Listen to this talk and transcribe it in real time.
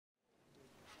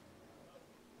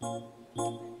Every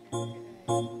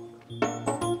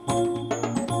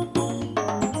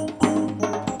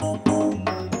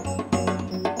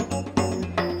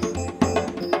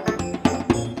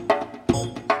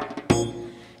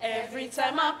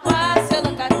time I pass, you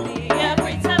look at me.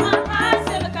 Every time I pass,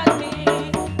 you look at me.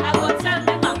 I go tell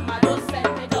me mama, don't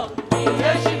send me down there.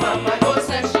 Tell she mama, don't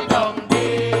send she down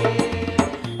there.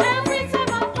 Every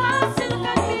time I pass, you look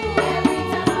at me.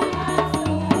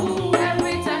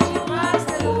 Every time she pass,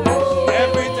 you look at me.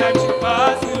 Every time she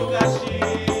pass, you look at she.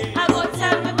 I go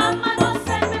tell me mama, don't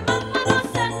send me, mama, don't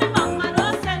send me, mama,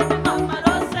 don't send me, mama,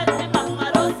 don't send me, mama,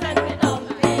 don't send me down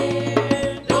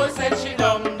there. Don't send she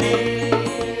down there.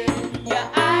 Your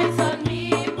eyes on me,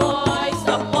 boy.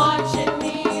 Stop watching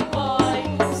me, boy.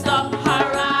 Stop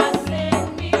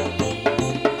harassing me.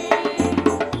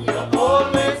 You're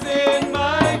always in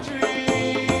my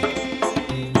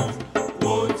dreams.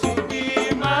 Won't you be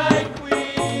my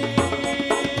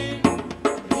queen?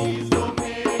 Please don't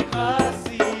make her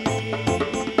see.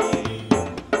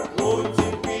 Won't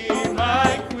you be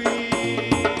my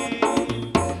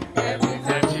queen? Every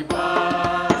time she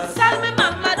pass, Tell me,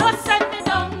 mama, don't send me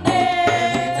down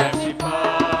there. time she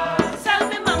pass, Tell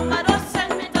me, mama, don't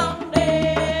send me down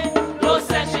there. Don't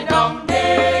send she down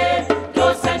there.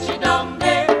 Don't send she down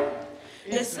there.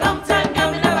 This long time,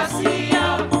 girl, me never see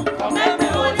ya. Come let me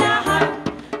hold your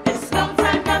hand. This long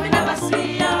time, girl, me never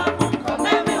see ya. Come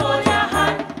let me hold your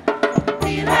hand.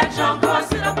 Feel like John Cross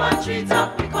sit up on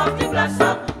treetop, pick off the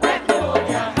blossom. Let me hold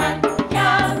your hand,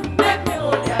 girl. Let me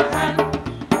hold your hand.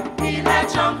 Feel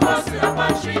like John Cross sit up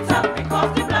on treetop, pick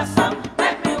off the blossom.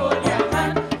 Let me hold your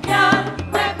hand, girl.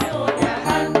 Let me hold your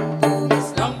hand. This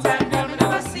long time, girl, me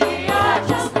never see ya.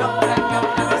 Just long time, girl,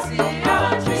 me never see ya.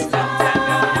 This long time,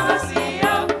 girl, me never see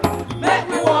ya. Make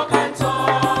me walk and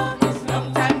talk. This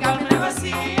long time, girl, me never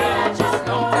see ya. Just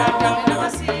long time, girl, me never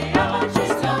see ya.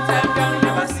 This long time, girl, me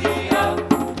never see ya.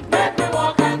 Make me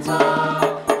walk and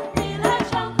talk. Feel like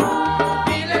John Cross.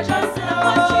 Feel like John sit up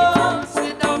on treetop.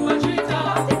 Sit down on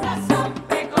treetop. Pick off the blossom.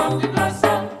 Pick off the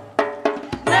blossom.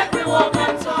 Make me walk